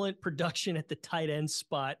excellent production at the tight end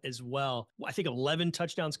spot as well. I think 11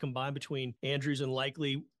 touchdowns combined between Andrews and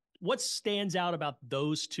Likely. What stands out about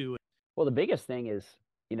those two? Well, the biggest thing is,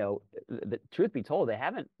 the truth be told, they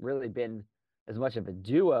haven't really been as much of a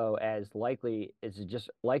duo as Likely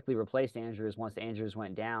replaced Andrews once Andrews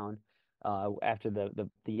went down after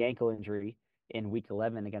the ankle injury in week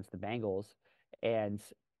 11 against the Bengals. And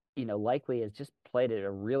Likely has just played at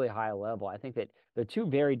a really high level. I think that they're two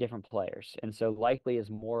very different players. And so Likely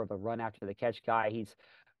is more of a run after the catch guy. He's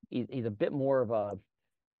a bit more of a,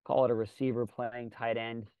 call it a receiver playing tight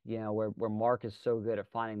end, where Mark is so good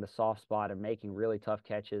at finding the soft spot and making really tough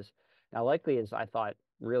catches. Now, Likely is, I thought,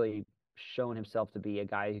 really shown himself to be a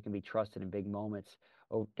guy who can be trusted in big moments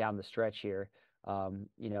down the stretch here,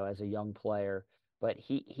 as a young player. But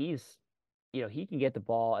he can get the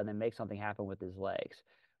ball and then make something happen with his legs.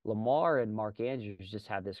 Lamar and Mark Andrews just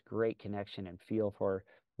have this great connection and feel for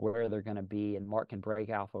where they're going to be, and Mark can break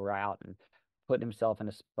out a route and put himself in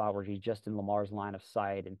a spot where he's just in Lamar's line of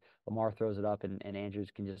sight, and Lamar throws it up, and Andrews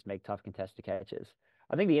can just make tough contested catches.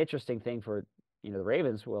 I think the interesting thing for the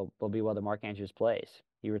Ravens will be whether Mark Andrews plays.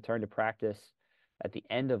 He returned to practice at the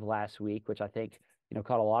end of last week, which I think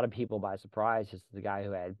caught a lot of people by surprise. Just the guy who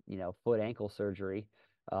had foot ankle surgery,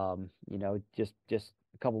 just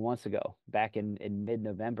a couple months ago, back in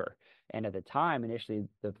mid-November. And at the time, initially,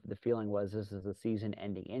 the feeling was this is a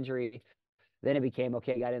season-ending injury. Then it became,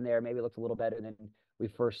 okay, got in there, maybe it looked a little better than we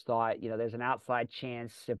first thought. There's an outside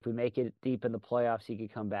chance if we make it deep in the playoffs, he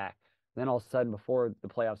could come back. Then all of a sudden, before the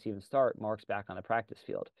playoffs even start, Mark's back on the practice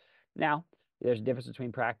field. Now, there's a difference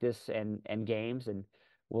between practice and games, and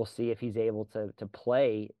we'll see if he's able to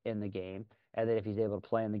play in the game. And then if he's able to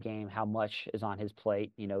play in the game, how much is on his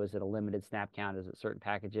plate? Is it a limited snap count? Is it certain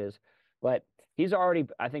packages? But he's already,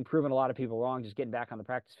 I think, proven a lot of people wrong just getting back on the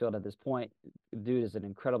practice field at this point. Dude is an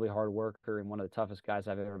incredibly hard worker and one of the toughest guys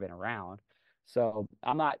I've ever been around. So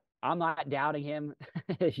I'm not doubting him.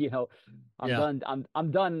 Done.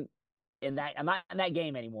 I'm done in that. I'm not in that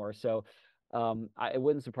game anymore. So it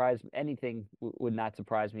wouldn't surprise anything. Would not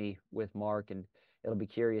surprise me with Mark, and it'll be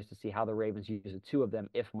curious to see how the Ravens use the two of them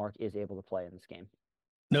if Mark is able to play in this game.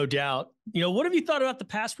 No doubt. What have you thought about the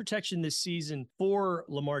pass protection this season for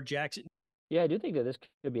Lamar Jackson? Yeah, I do think that this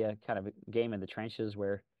could be a kind of a game in the trenches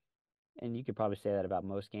where, and you could probably say that about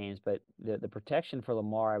most games, but the protection for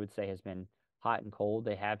Lamar, I would say, has been hot and cold.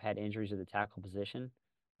 They have had injuries at the tackle position.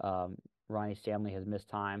 Ronnie Stanley has missed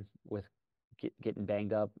time with getting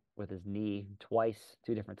banged up with his knee twice,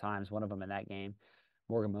 2 different times, one of them in that game.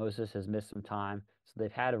 Morgan Moses has missed some time. So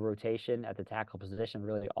they've had a rotation at the tackle position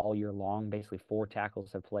really all year long. Basically 4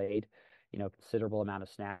 tackles have played, considerable amount of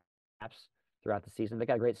snaps throughout the season. They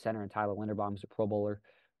got a great center in Tyler Linderbaum, who's a Pro Bowler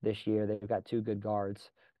this year. They've got 2 good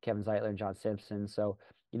guards, Kevin Zeitler and John Simpson. So,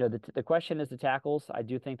 the question is the tackles. I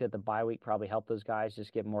do think that the bye week probably helped those guys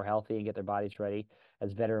just get more healthy and get their bodies ready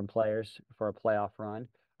as veteran players for a playoff run.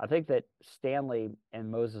 I think that Stanley and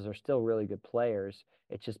Moses are still really good players.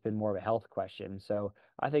 It's just been more of a health question. So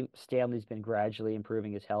I think Stanley's been gradually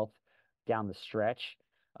improving his health down the stretch.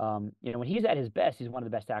 When he's at his best, he's one of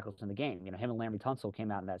the best tackles in the game. Him and Laremy Tunsil came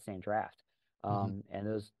out in that same draft. And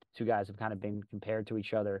those 2 guys have kind of been compared to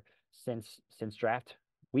each other since draft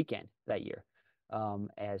weekend that year. So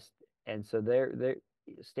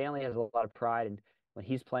Stanley has a lot of pride, and when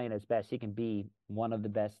he's playing his best, he can be one of the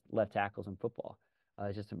best left tackles in football.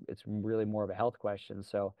 It's really more of a health question.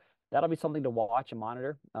 So that'll be something to watch and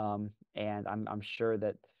monitor. And I'm sure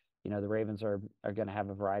that the Ravens are going to have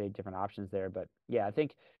a variety of different options there. But yeah,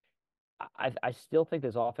 I still think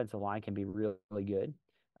this offensive line can be really, really good.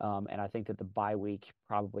 And I think that the bye week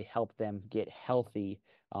probably helped them get healthy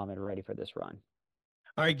and ready for this run.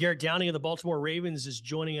 All right, Garrett Downing of the Baltimore Ravens is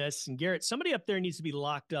joining us. And Garrett, somebody up there needs to be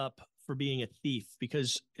locked up for being a thief,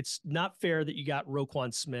 because it's not fair that you got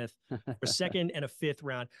Roquan Smith for a second and a fifth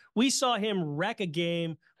round. We saw him wreck a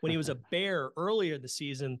game when he was a Bear earlier in the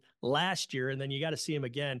season last year, and then you got to see him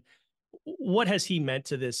again. What has he meant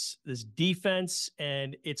to this defense?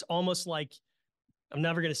 And it's almost like, I'm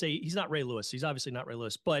never going to say he's not Ray Lewis. He's obviously not Ray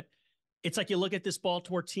Lewis, but it's like you look at this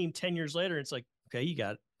Baltimore team 10 years later, and it's like, okay, you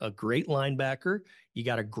got a great linebacker, you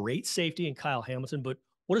got a great safety in Kyle Hamilton, but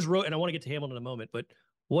what is and I want to get to Hamilton in a moment, but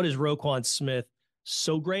what is Roquan Smith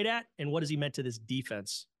so great at, and what has he meant to this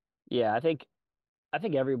defense? Yeah, I think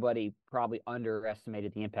everybody probably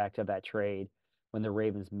underestimated the impact of that trade when the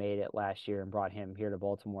Ravens made it last year and brought him here to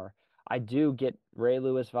Baltimore. I do get Ray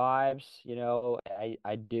Lewis vibes,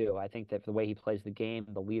 I do. I think that the way he plays the game,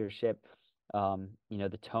 the leadership,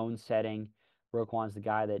 the tone setting, Roquan's the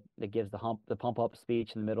guy that gives the pump up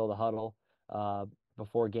speech in the middle of the huddle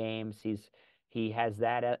before games. He has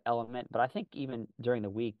that element, but I think even during the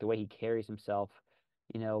week, the way he carries himself,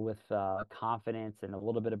 with confidence and a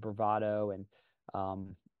little bit of bravado, and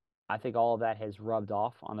I think all of that has rubbed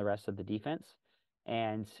off on the rest of the defense.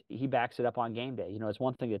 And he backs it up on game day. It's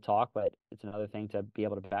one thing to talk, but it's another thing to be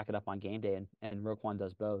able to back it up on game day, and Roquan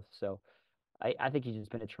does both. So I think he's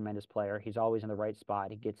just been a tremendous player. He's always in the right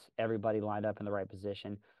spot. He gets everybody lined up in the right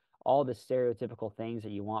position. All the stereotypical things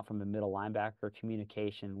that you want from a middle linebacker: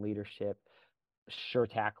 communication, leadership, sure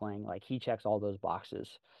tackling. Like, he checks all those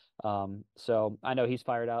boxes. So I know he's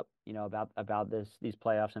fired up, about these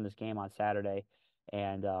playoffs and this game on Saturday.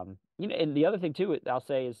 And and the other thing too, I'll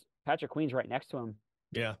say, is Patrick Queen's right next to him.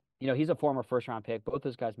 Yeah. He's a former first-round pick. Both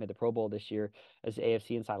those guys made the Pro Bowl this year as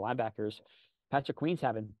AFC inside linebackers. Patrick Queen's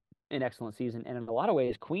having an excellent season, and in a lot of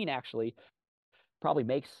ways, Queen actually probably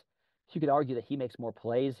you could argue that he makes more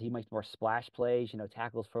plays. He makes more splash plays,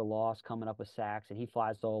 tackles for loss, coming up with sacks, and he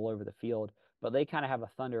flies all over the field. But they kind of have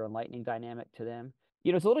a thunder and lightning dynamic to them.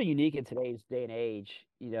 It's a little unique in today's day and age,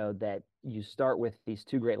 that you start with these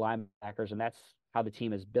two great linebackers, and that's how the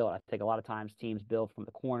team is built. I think a lot of times teams build from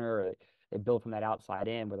the corner, or they build from that outside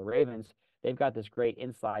in, where the Ravens, they've got this great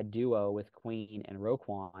inside duo with Queen and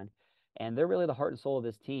Roquan, and they're really the heart and soul of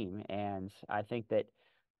this team. And I think that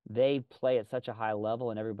they play at such a high level,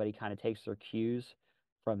 and everybody kind of takes their cues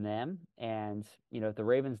from them. And if the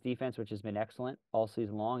Ravens defense, which has been excellent all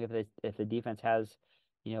season long, if the defense has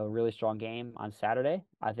a really strong game on Saturday,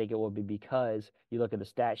 I think it will be because you look at the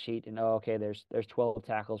stat sheet and, okay, there's 12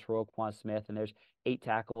 tackles for Roquan Smith, and there's 8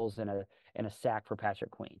 tackles and a sack for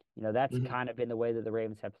Patrick Queen. That's kind of been the way that the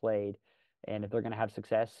Ravens have played, and if they're going to have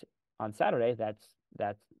success on Saturday,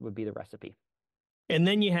 that would be the recipe. And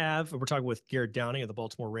then we're talking with Garrett Downing of the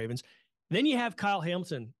Baltimore Ravens. Then you have Kyle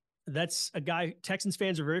Hamilton. That's a guy Texans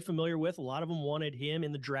fans are very familiar with. A lot of them wanted him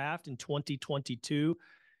in the draft in 2022,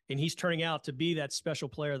 and he's turning out to be that special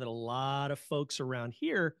player that a lot of folks around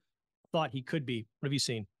here thought he could be. What have you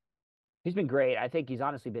seen? He's been great. I think he's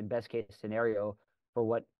honestly been best case scenario for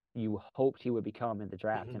what you hoped he would become in the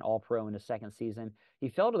draft, an all-pro in his second season. He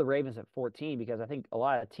fell to the Ravens at 14 because I think a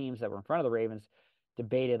lot of teams that were in front of the Ravens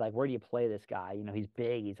debated, like, where do you play this guy? He's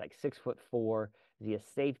big. He's like 6'4". Is he a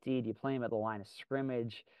safety? Do you play him at the line of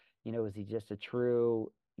scrimmage? Is he just a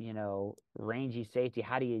true, rangy safety?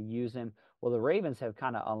 How do you use him? Well, the Ravens have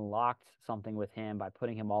kind of unlocked something with him by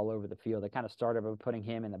putting him all over the field. They kind of started by putting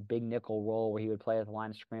him in a big nickel role where he would play at the line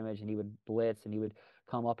of scrimmage, and he would blitz, and he would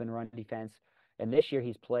come up and run defense. And this year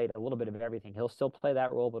he's played a little bit of everything. He'll still play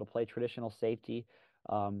that role, but he'll play traditional safety.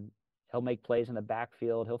 He'll make plays in the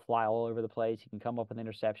backfield. He'll fly all over the place. He can come up with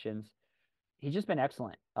interceptions. He's just been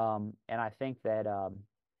excellent. And I think that,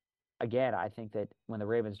 again, I think that when the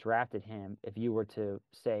Ravens drafted him, if you were to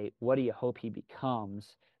say, what do you hope he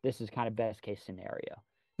becomes, this is kind of best case scenario.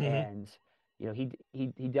 And,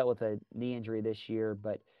 he dealt with a knee injury this year,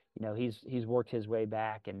 but, he's worked his way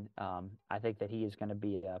back. And I think that he is going to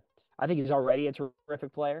be I think he's already a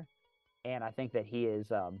terrific player. And I think that he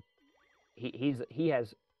is, he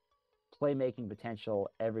has playmaking potential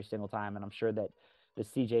every single time. And I'm sure that the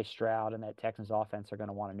CJ Stroud and that Texans offense are going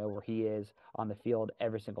to want to know where he is on the field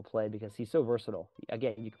every single play, because he's so versatile.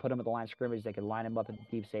 Again, you can put him at the line of scrimmage. They could line him up at the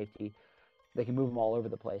deep safety. they can move them all over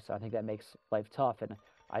the place. So I think that makes life tough. And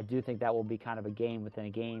I do think that will be kind of a game within a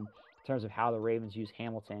game in terms of how the Ravens use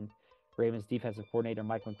Hamilton. Ravens defensive coordinator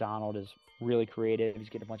Mike McDonald is really creative. He's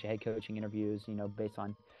getting a bunch of head coaching interviews, based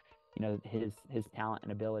on, his talent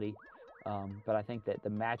and ability. But I think that the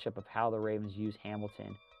matchup of how the Ravens use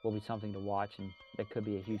Hamilton will be something to watch, and that could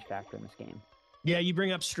be a huge factor in this game. Yeah, you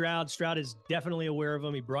bring up Stroud. Stroud is definitely aware of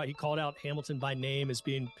him. He called out Hamilton by name as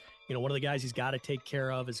being, one of the guys he's got to take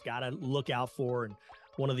care of, has got to look out for, and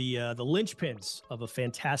one of the linchpins of a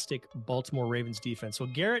fantastic Baltimore Ravens defense. So,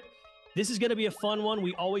 Garrett, this is going to be a fun one.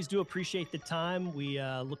 We always do appreciate the time. We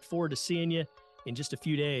look forward to seeing you in just a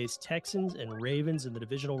few days. Texans and Ravens in the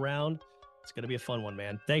divisional round. It's going to be a fun one,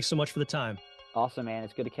 man. Thanks so much for the time. Awesome, man.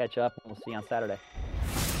 It's good to catch up. We'll see you on Saturday.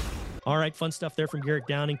 All right, fun stuff there from Garrett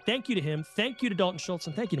Downing. Thank you to him. Thank you to Dalton Schultz.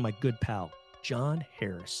 And thank you to my good pal, John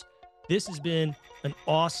Harris. This has been an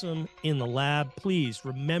awesome In the Lab. Please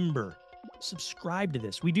remember, subscribe to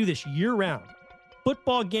this. We do this year-round.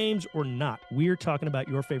 Football games or not, we're talking about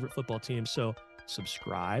your favorite football team. So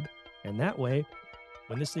subscribe. And that way,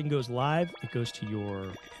 when this thing goes live, it goes to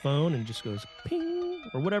your phone and just goes ping,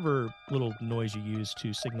 or whatever little noise you use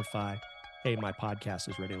to signify, hey, my podcast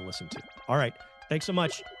is ready to listen to. All right. Thanks so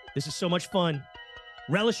much. This is so much fun.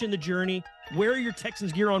 Relish in the journey. Wear your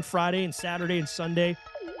Texans gear on Friday and Saturday and Sunday.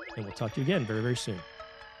 And we'll talk to you again very, very soon.